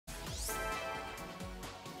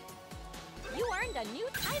a new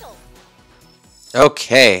title.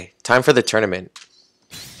 Okay, time for the tournament.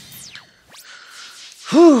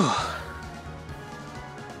 Whew.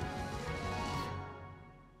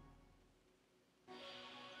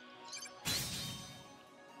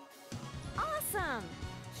 Awesome!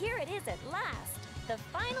 Here it is at last, the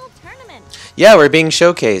final tournament. Yeah, we're being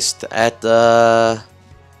showcased at the...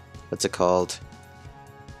 what's it called?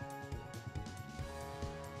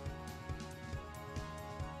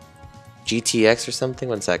 GTX or something?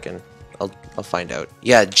 1 second. I'll find out.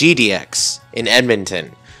 Yeah, GDX in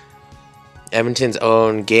Edmonton. Edmonton's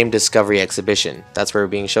own game discovery exhibition. That's where we're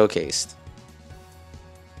being showcased.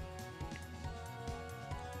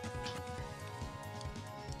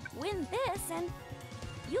 Win this and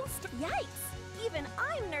you'll yikes! Even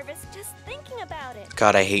I'm nervous just thinking about it.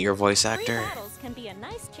 God, I hate your voice 3 actor. battles can be a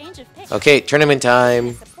nice change of pace. Okay, tournament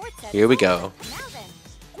time. Here we go. Now then,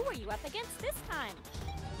 who are you up against this time?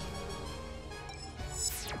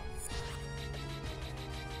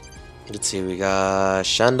 Let's see, we got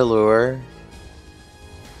Chandelure.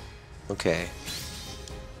 Okay.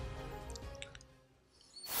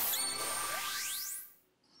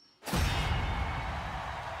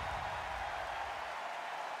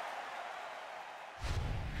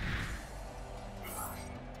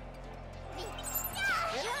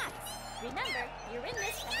 Relax. Remember, you're in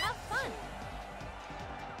this to have fun.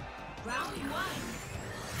 Round 1.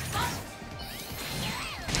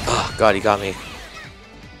 Oh, God, he got me.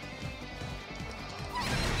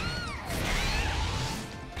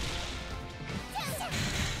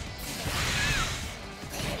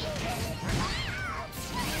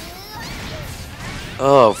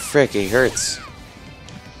 Oh, frick, he hurts.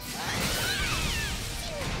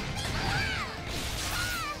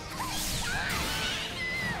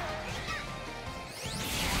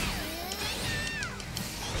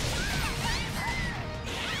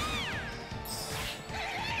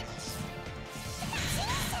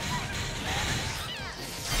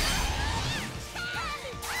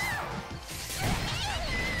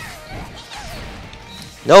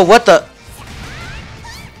 No, what the?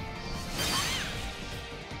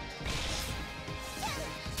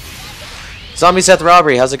 Zombie Seth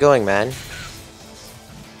Robbery, how's it going, man?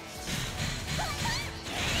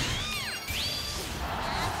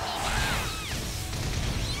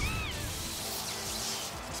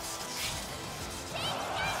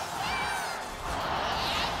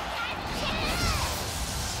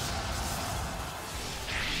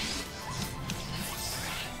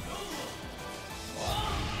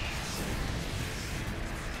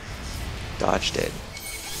 Dodged it.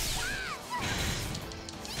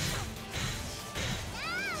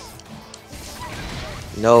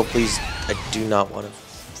 No, please, I do not want to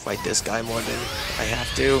fight this guy more than I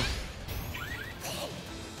have to.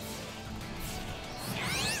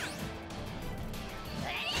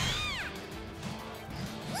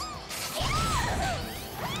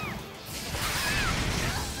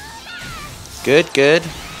 Good, good.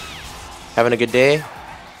 Having a good day?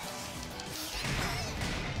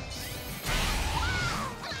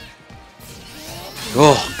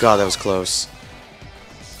 Oh, God, that was close.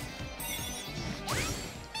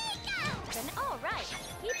 Then all right,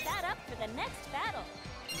 keep that up for the next battle.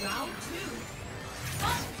 Round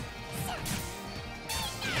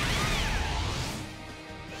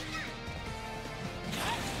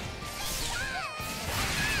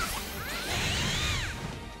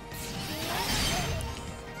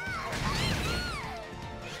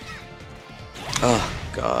 2. Oh,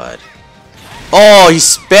 God. Oh,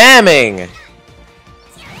 he's spamming!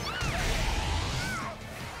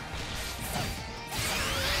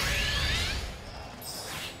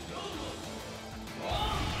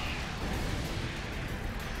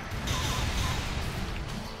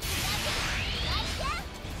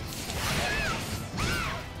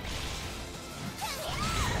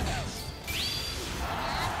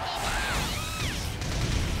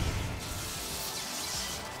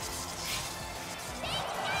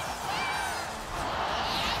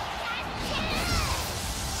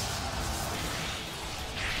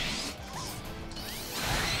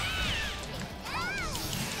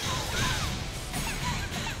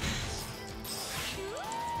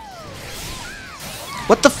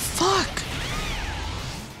 What the fuck?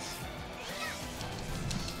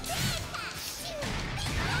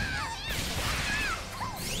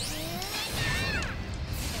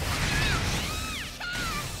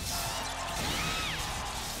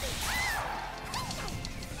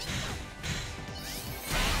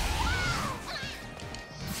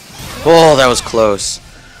 Oh, that was close.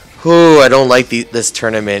 Whew, I don't like this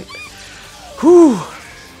tournament. Whew.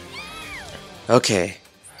 Okay,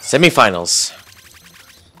 semifinals.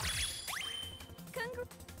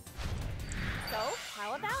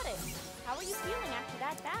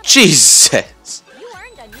 Jesus! You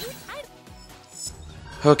earned a new title.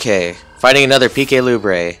 Okay, fighting another Pique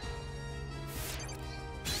Lubre.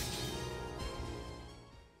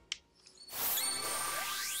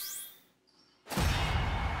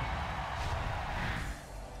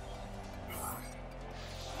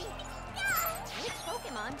 Which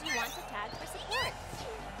Pokemon do you want to tag for support?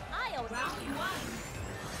 I'll round one.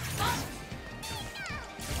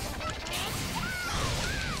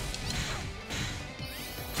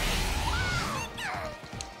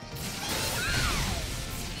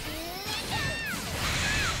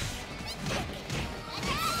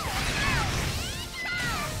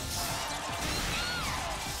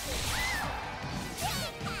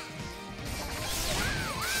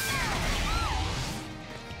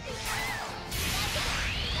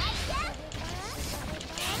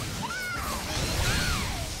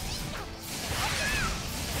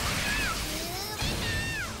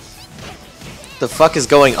 The fuck is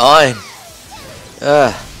going on?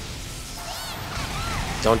 Ugh.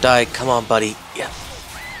 Don't die. Come on, buddy. Yeah.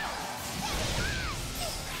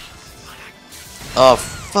 Oh,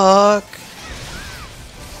 fuck.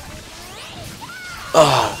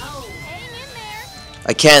 Oh. Hang in there.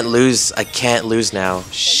 I can't lose. I can't lose now.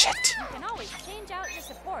 Shit. You can always change out your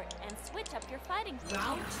support and switch up your fighting.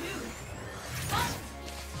 Round two.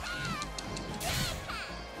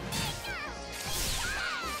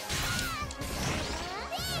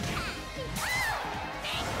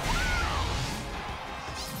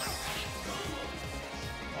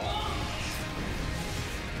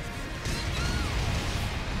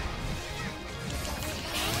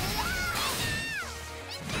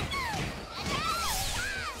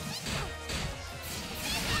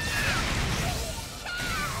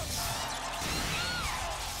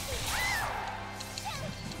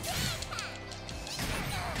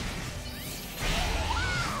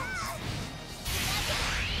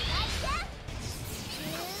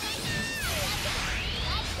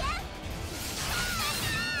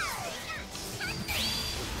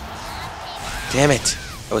 Damn it.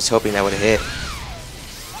 I was hoping that would have hit.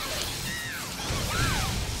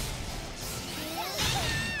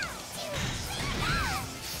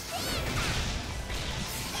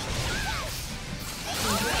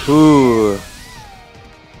 Ooh.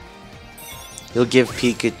 You'll give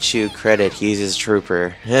Pikachu credit, he's his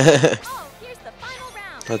trooper. Oh, here's the final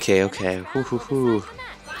round. Okay, okay. Hoo hoo hoo.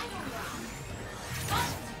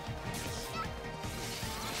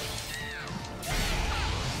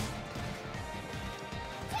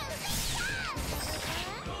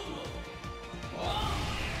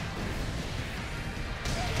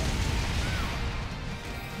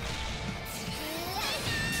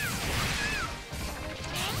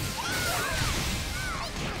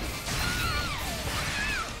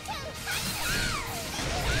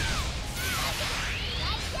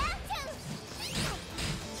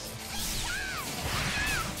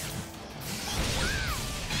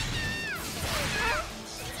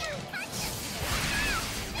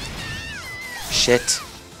 Shit.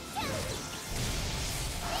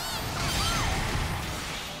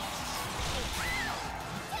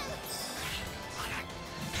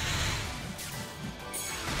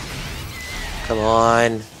 Come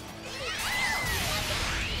on.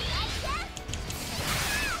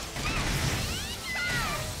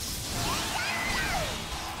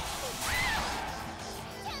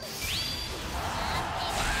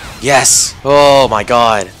 Yes! Oh my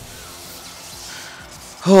god.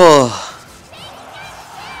 Oh.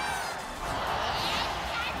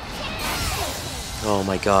 Oh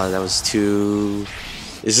my god, that was too...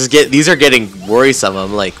 These are getting worrisome.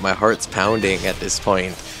 I'm like, my heart's pounding at this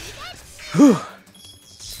point. Whew.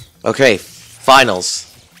 Okay, finals.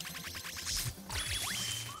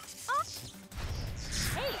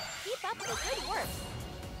 Hey, keep up the good work.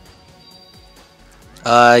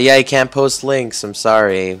 Yeah, I can't post links, I'm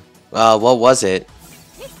sorry. What was it?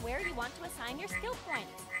 Pick where you want to assign your skill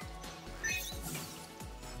points.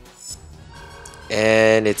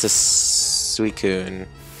 And it's a Suicune.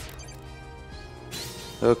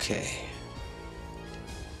 Okay.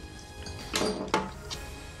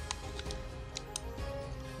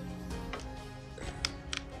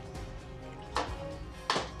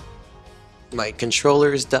 My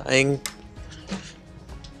controller is dying.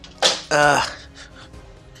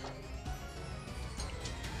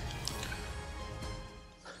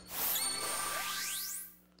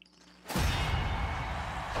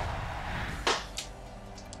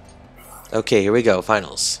 Okay, here we go,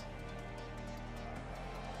 finals.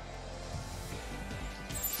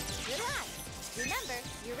 Relax. Remember,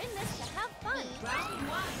 you're in this to have fun. Round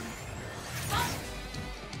one.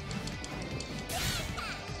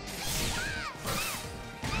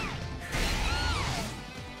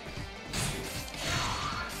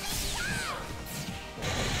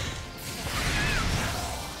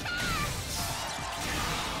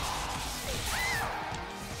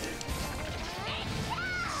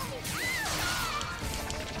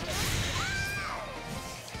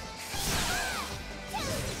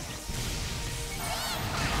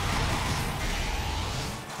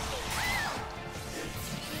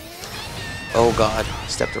 Oh god,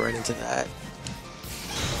 stepped right into that.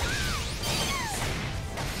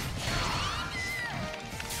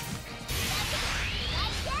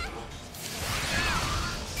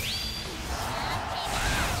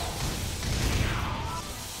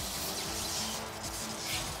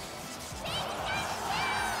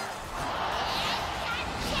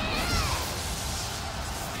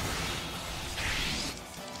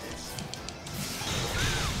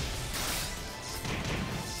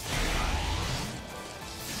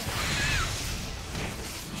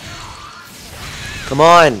 Come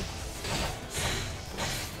on!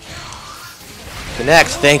 Connect,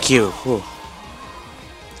 thank you. Whew.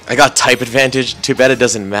 I got type advantage, too bad it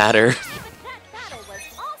doesn't matter. That battle was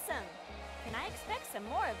awesome. Can I expect some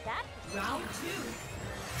more of that? Round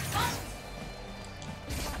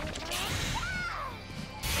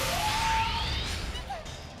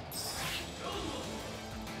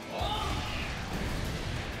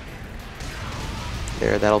 2.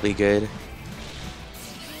 There, that'll be good.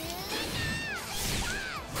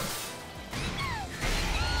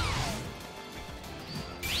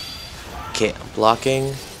 Okay, I'm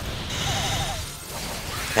blocking.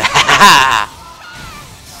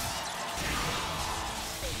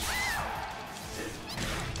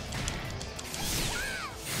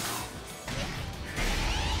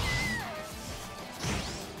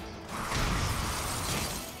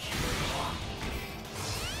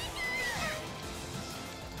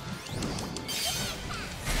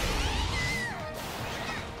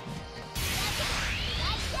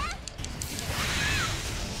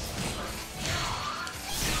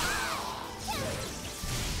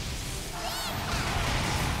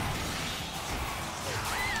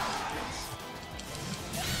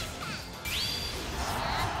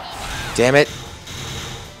 Damn it.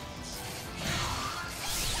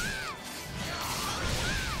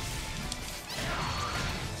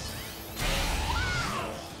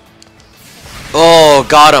 Oh,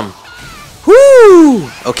 got him.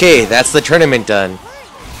 Woo! Okay, that's the tournament done.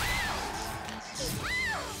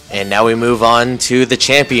 And now we move on to the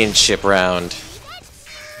championship round.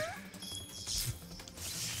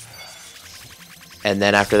 And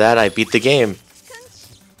then after that, I beat the game.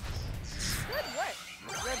 Good work.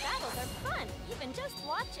 Your battles are fun, even just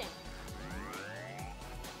watching.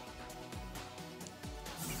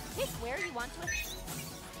 Pick where you want to.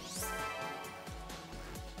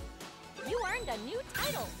 You earned a new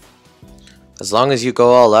title. As long as you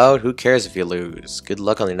go all out, who cares if you lose? Good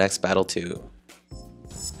luck on the next battle too.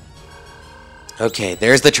 Okay,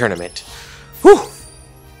 there's the tournament. Whew!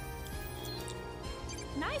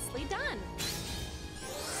 Nicely done.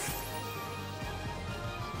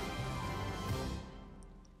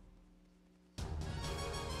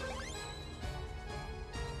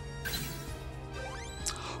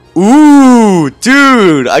 Ooh,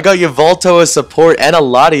 dude! I got Yveltal as support and a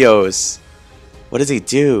Latios. What does he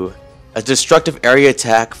do? A destructive area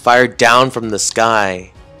attack fired down from the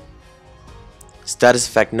sky. Status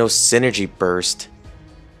effect, no synergy burst.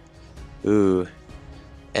 Ooh.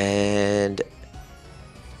 And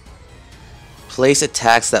place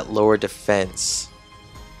attacks that lower defense.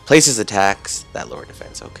 Places attacks that lower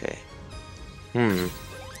defense, okay.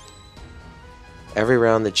 Every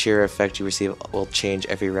round the cheer effect you receive will change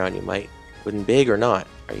every round you might win big or not.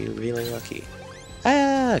 Are you really lucky?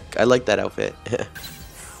 Ah, I like that outfit.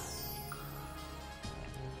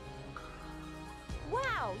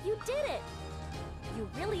 Wow, you did it! You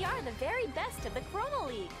really are the very best of the Chrono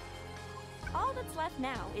League. All that's left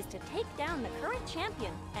now is to take down the current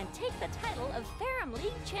champion and take the title of Ferrum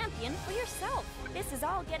League champion for yourself. This is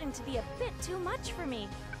all getting to be a bit too much for me.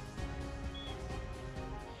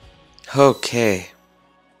 Okay.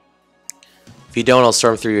 If you don't, I'll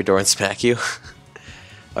storm through your door and smack you.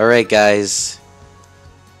 Alright, guys.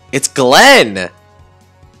 It's Glenn!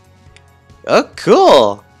 Oh,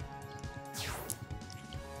 cool!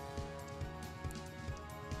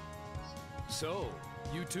 So,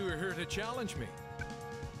 you two are here to challenge me.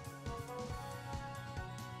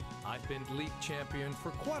 I've been league champion for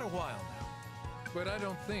quite a while now, but I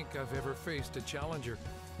don't think I've ever faced a challenger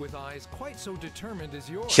with eyes quite so determined as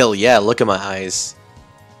yours. Hell yeah, look at my eyes.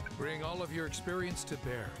 Bring all of your experience to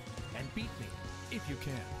bear and beat me if you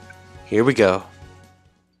can. Here we go.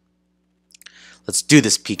 Let's do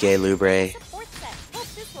this, PK Lubre. Support set. Hope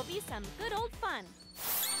this will be some good old fun.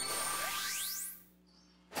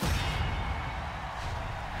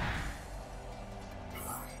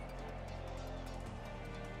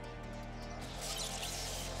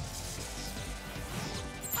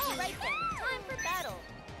 All right then, time for battle.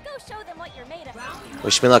 Go show them what you're made of.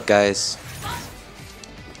 Wish me luck, guys.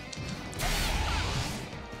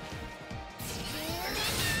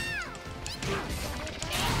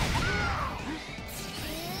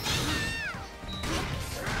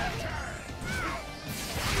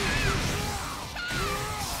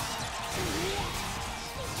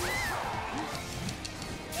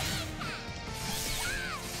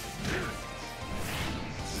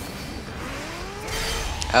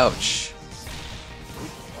 Ouch.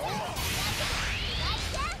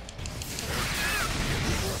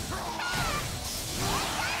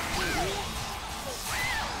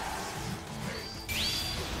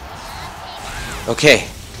 Okay.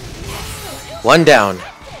 One down.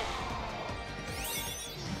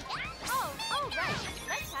 Oh, all right.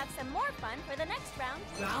 Let's have some more fun for the next round.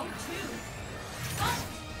 Round 2.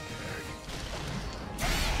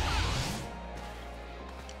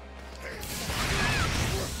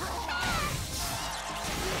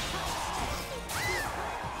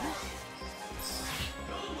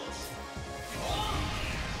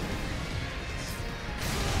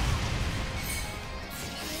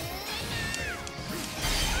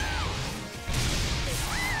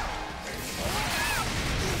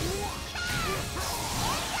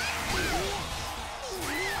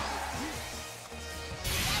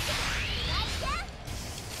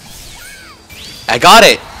 I got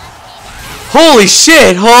it! Holy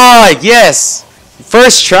shit! Oh, yes!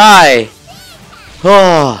 First try!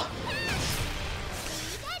 Oh.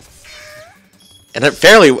 And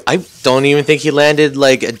I don't even think he landed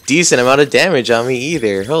like a decent amount of damage on me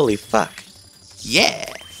either. Holy fuck. Yeah!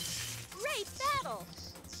 Great battle!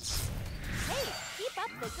 Hey, keep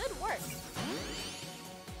up the good work.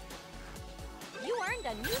 You earned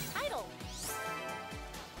a new title.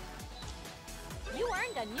 You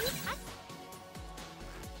earned a new title.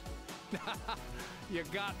 You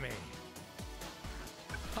got me.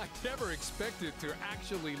 I never expected to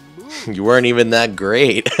actually lose. You weren't even that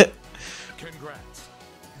great. Congrats.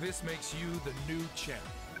 This makes you the new champ.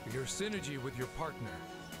 Your synergy with your partner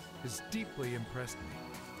has deeply impressed me.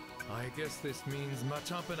 I guess this means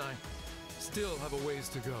Machamp and I still have a ways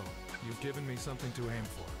to go. You've given me something to aim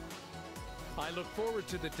for. I look forward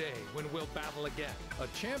to the day when we'll battle again. A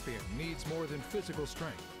champion needs more than physical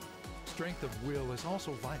strength. Strength of will is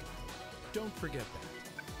also vital. Don't forget that.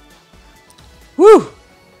 Woo!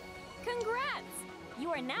 Congrats! You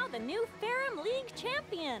are now the new Ferrum League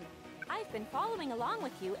champion. I've been following along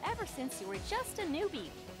with you ever since you were just a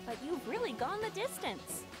newbie, but you've really gone the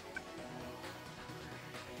distance.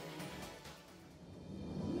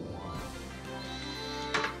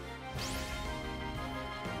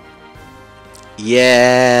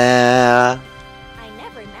 Yeah! I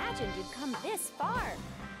never imagined you'd come this far.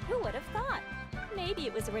 Who would have thought? Maybe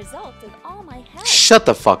it was a result of all my help. Shut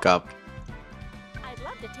the fuck up. I'd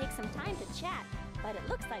love to take some time to chat, but it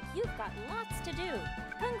looks like you've got lots to do.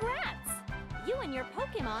 Congrats! You and your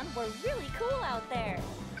Pokemon were really cool out there.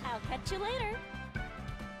 I'll catch you later.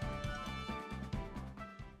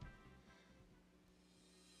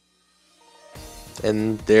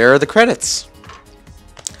 And there are the credits.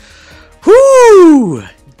 Whoo!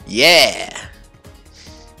 Yeah!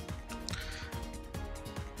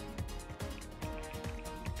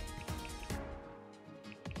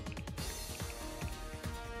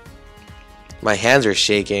 My hands are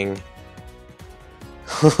shaking.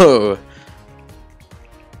 Oh.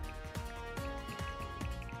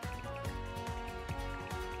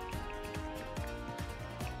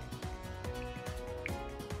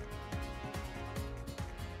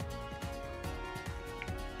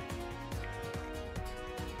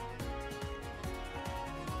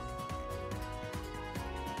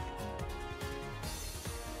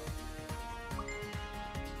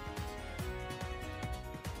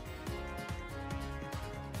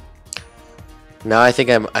 Now I think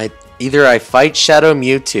either I fight Shadow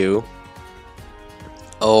Mewtwo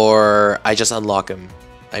or I just unlock him.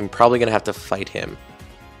 I'm probably gonna have to fight him,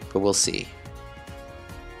 but we'll see.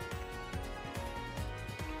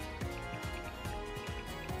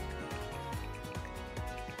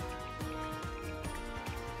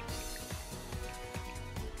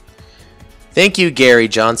 Thank you, Gary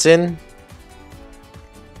Johnson.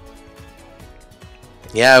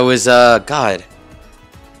 Yeah, it was God.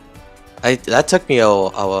 That took me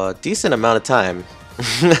a decent amount of time.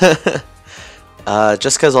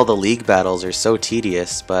 Just because all the league battles are so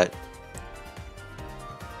tedious, but...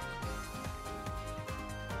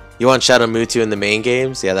 You want Shadow Mewtwo in the main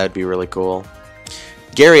games? Yeah, that would be really cool.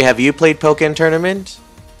 Gary, have you played Pokken Tournament?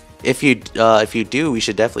 If you do, we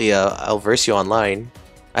should definitely I'll verse you online.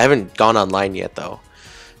 I haven't gone online yet though,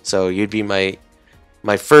 so you'd be my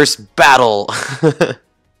first battle.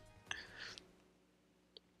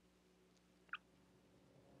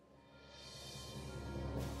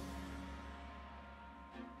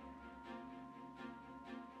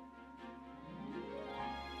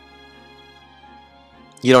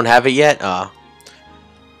 You don't have it yet?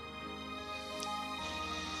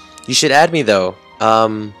 You should add me though.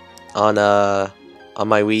 On my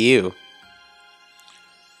Wii U.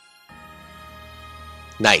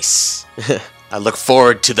 Nice. I look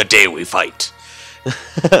forward to the day we fight.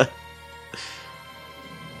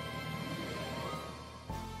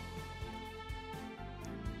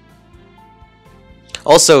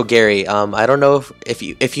 Also, Gary, I don't know if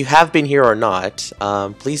you have been here or not.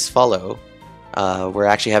 Please follow. We're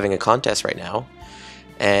actually having a contest right now,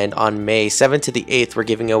 and on May 7th to the 8th, we're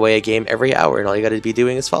giving away a game every hour, and all you got to be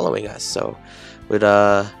doing is following us. So, it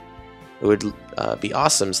would be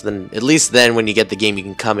awesome. So then, at least then, when you get the game, you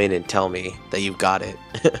can come in and tell me that you've got it.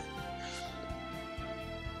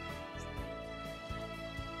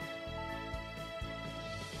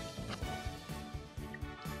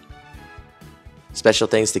 Special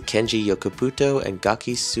thanks to Kenji Yokoputo and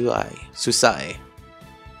Gaki Susai.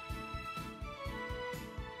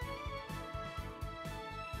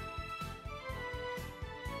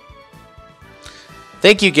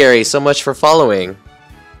 Thank you, Gary, so much for following.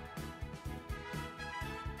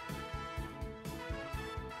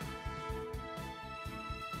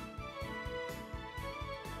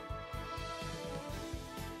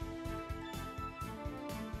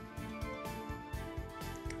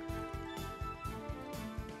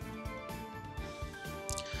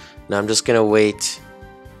 Now I'm just gonna wait.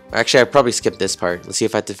 Actually, I probably skipped this part. Let's see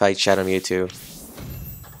if I have to fight Shadow Mewtwo.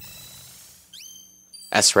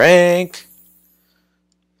 S rank.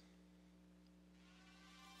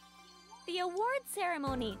 The award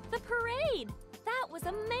ceremony, the parade. That was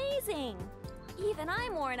amazing. Even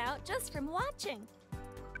I'm worn out just from watching.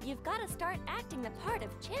 You've got to start acting the part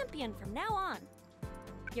of champion from now on.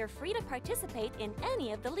 You're free to participate in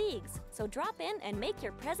any of the leagues, so drop in and make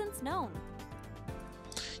your presence known.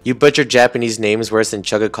 You butchered Japanese names worse than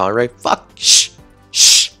Chugga Conroy? Fuck! Shh!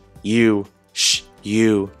 Shh! You! Shh!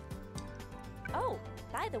 You! Oh,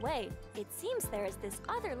 by the way, it seems there is this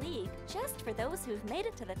other league just for those who've made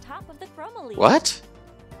it to the top of the Chroma League. What?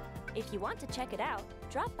 If you want to check it out,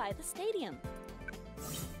 drop by the stadium.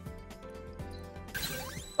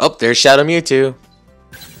 Oh, there's Shadow Mewtwo.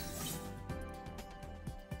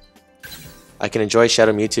 I can enjoy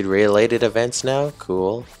Shadow Mewtwo related events now?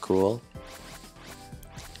 Cool, cool.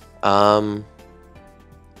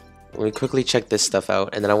 Let me quickly check this stuff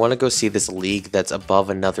out, and then I want to go see this league that's above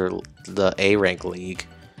the A rank league.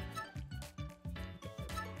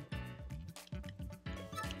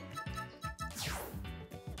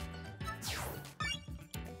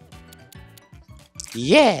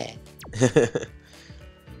 Yeah!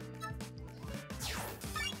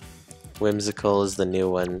 Whimsical is the new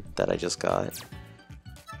one that I just got.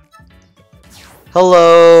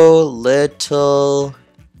 Hello, little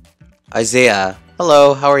Isaiah.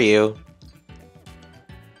 Hello, how are you?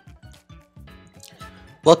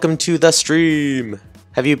 Welcome to the stream.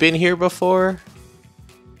 Have you been here before?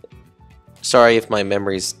 Sorry if my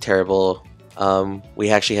memory's terrible.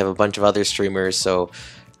 We actually have a bunch of other streamers, so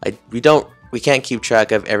we can't keep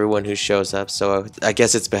track of everyone who shows up, so I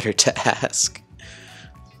guess it's better to ask.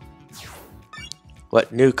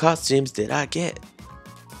 What new costumes did I get?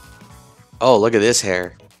 Oh, look at this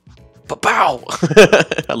hair. Pow!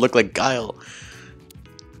 I look like Guile.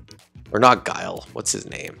 Or not Guile. What's his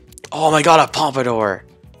name? Oh my god, a pompadour!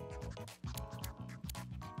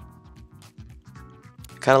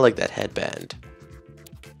 Kind of like that headband.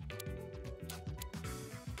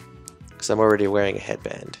 Because I'm already wearing a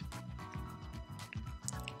headband.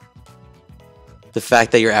 The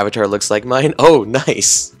fact that your avatar looks like mine? Oh,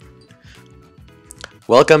 nice!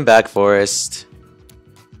 Welcome back, Forest.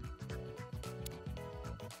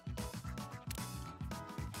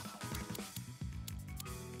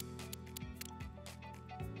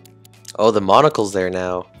 Oh, the monocle's there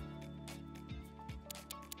now.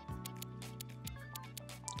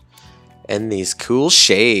 And these cool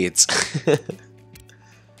shades.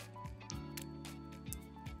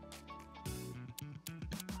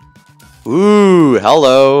 Ooh,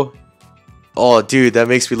 hello. Oh, dude, that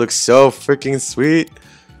makes me look so freaking sweet.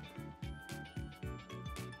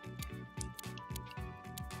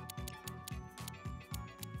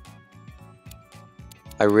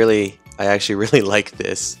 I actually really like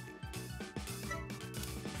this.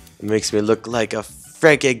 It makes me look like a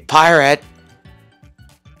freaking pirate.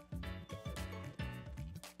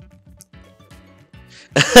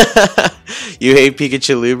 You hate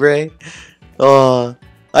Pikachu Libre? Oh,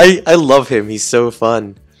 I love him. He's so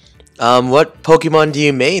fun. What Pokemon do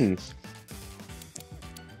you main?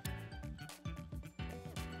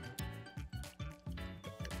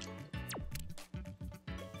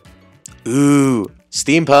 Ooh,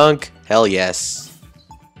 Steampunk. Hell yes.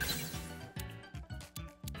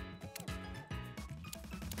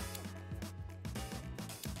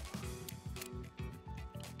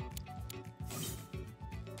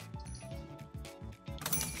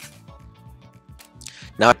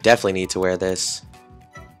 Now I definitely need to wear this.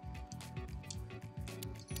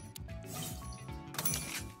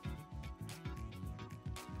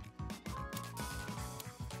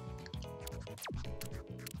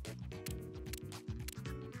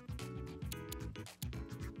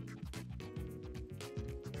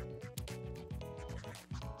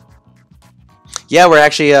 Yeah, we're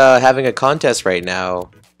actually having a contest right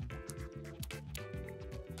now.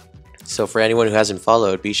 So for anyone who hasn't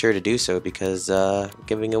followed, be sure to do so because we're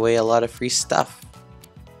giving away a lot of free stuff.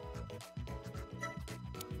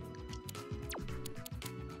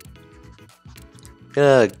 I'm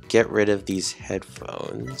gonna get rid of these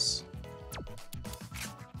headphones.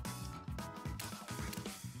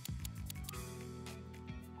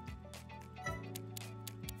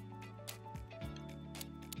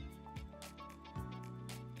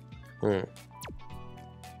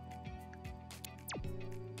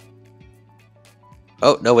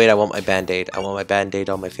 Oh, no, wait, I want my band-aid. I want my band-aid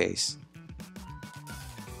on my face.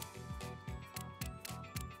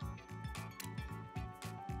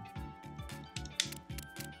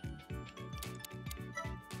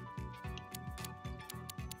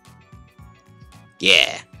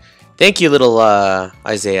 Yeah. Thank you, little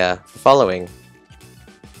Isaiah, for following.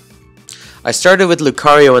 I started with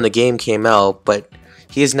Lucario when the game came out, but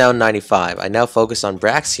he is now 95. I now focus on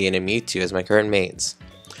Braixen and Mewtwo as my current mains.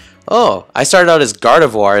 Oh, I started out as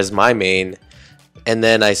Gardevoir as my main, and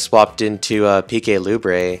then I swapped into Pique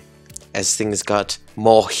Lubre as things got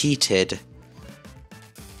more heated.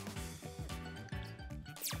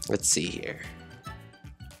 Let's see here.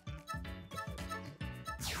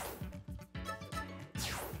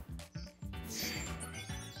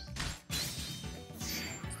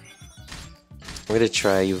 I'm gonna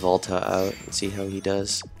try Yveltal out and see how he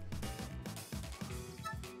does.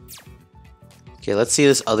 Okay, let's see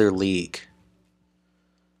this other league.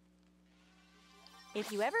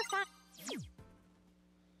 If you ever find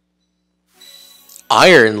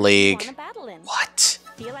Iron League? wanna battle in, What?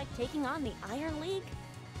 feel like taking on the Iron League?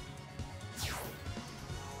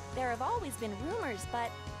 There have always been rumors, but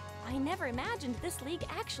I never imagined this league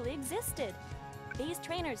actually existed. These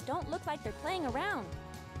trainers don't look like they're playing around.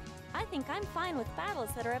 I think I'm fine with battles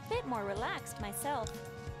that are a bit more relaxed myself.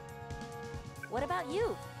 What about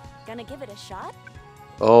you? Gonna give it a shot?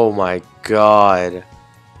 Oh my god.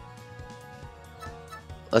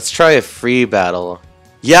 Let's try a free battle.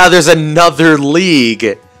 Yeah, there's another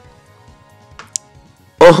league!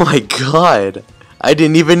 Oh my god. I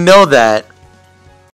didn't even know that.